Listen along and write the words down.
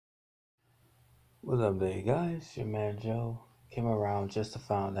What's up there, guys? Your man Joe came around just to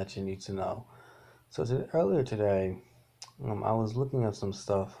find that you need to know. Earlier today, I was looking up some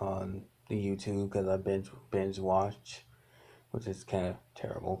stuff on the YouTube because I binge watch, which is kind of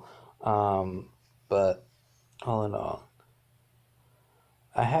terrible. But all in all,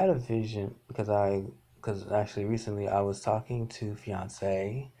 I had a vision because actually recently I was talking to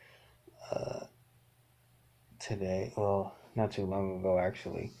fiance uh, today. Well, not too long ago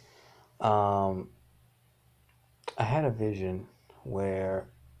actually. Um, I had a vision where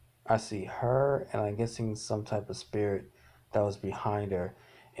I see her, and I'm guessing some type of spirit that was behind her,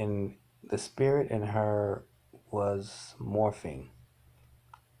 and the spirit in her was morphing,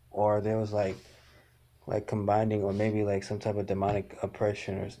 or there was like combining, or maybe like some type of demonic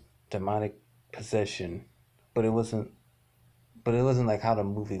oppression or demonic possession, but it wasn't. But it wasn't like how the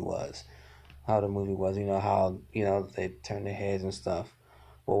movie was. How the movie was, how they turn their heads and stuff.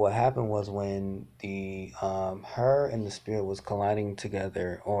 Well, what happened was when the her and the spirit was colliding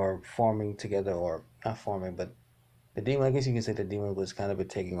together or forming together, or not forming, but the demon. I guess you can say the demon was kind of been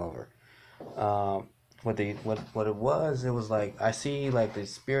taking over. Um, what it was like I see like the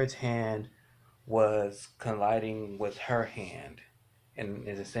spirit's hand was colliding with her hand, and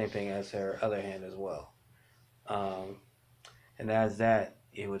it's the same thing as her other hand as well. Um, and as that,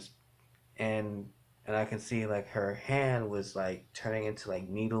 it was and and I can see like her hand was like turning into like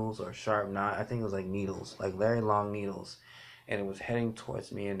needles or sharp knife. I think it was like needles, like very long needles, and it was heading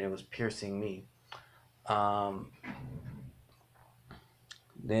towards me and it was piercing me. Um,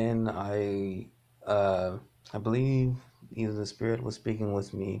 then I believe either the spirit was speaking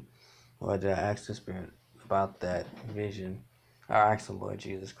with me, or did I ask the spirit about that vision? I asked the Lord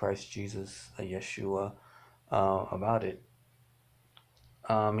Jesus Christ, Jesus, Yeshua, about it.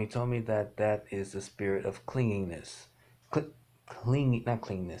 He told me that that is the spirit of clinginess, not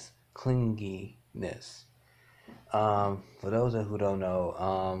clinginess, clinginess. For those who don't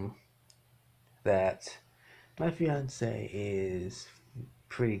know, that my fiance is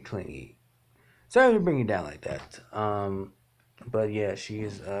pretty clingy. Sorry to bring you down like that. But yeah, she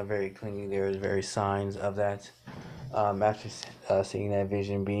is very clingy. There is very signs of that. After seeing that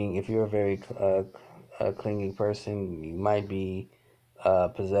vision, being if you're a very clingy person, you might be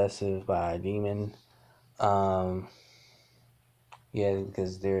possessive by a demon. Um, yeah,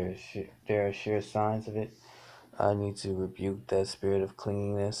 because there are sure signs of it. I need to rebuke that spirit of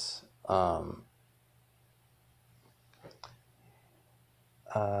clinginess.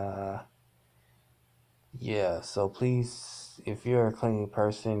 Uh, yeah. So please, if you're a clingy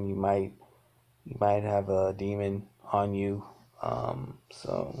person, you might have a demon on you.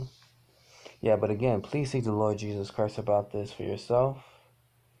 So yeah, but again, please seek the Lord Jesus Christ about this for yourself.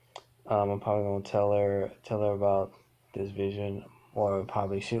 I'm probably gonna tell her about this vision, or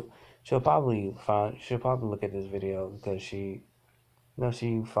probably she'll probably look at this video because she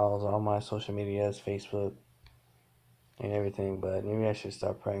follows all my social medias, Facebook and everything. But maybe I should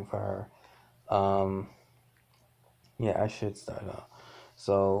start praying for her. Yeah, I should start.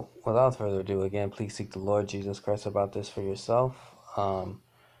 So without further ado, again, please seek the Lord Jesus Christ about this for yourself.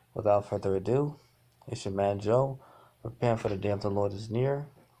 Without further ado, it's your man Joe. Repent for the day of the Lord is near.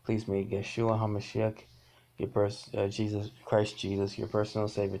 Please make Yeshua HaMashiach, Christ Jesus, your personal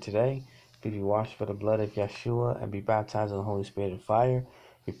Savior today. Be washed by the blood of Yeshua and be baptized in the Holy Spirit and fire.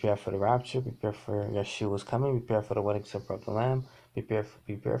 Prepare for the rapture. Prepare for Yeshua's coming. Prepare for the wedding supper of the Lamb. Prepare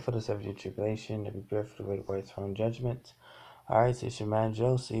for the 7-year tribulation. And prepare for the great white throne judgment. Alright, so it's your man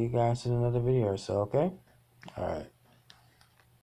Joe. See you guys in another video or so, okay? Alright.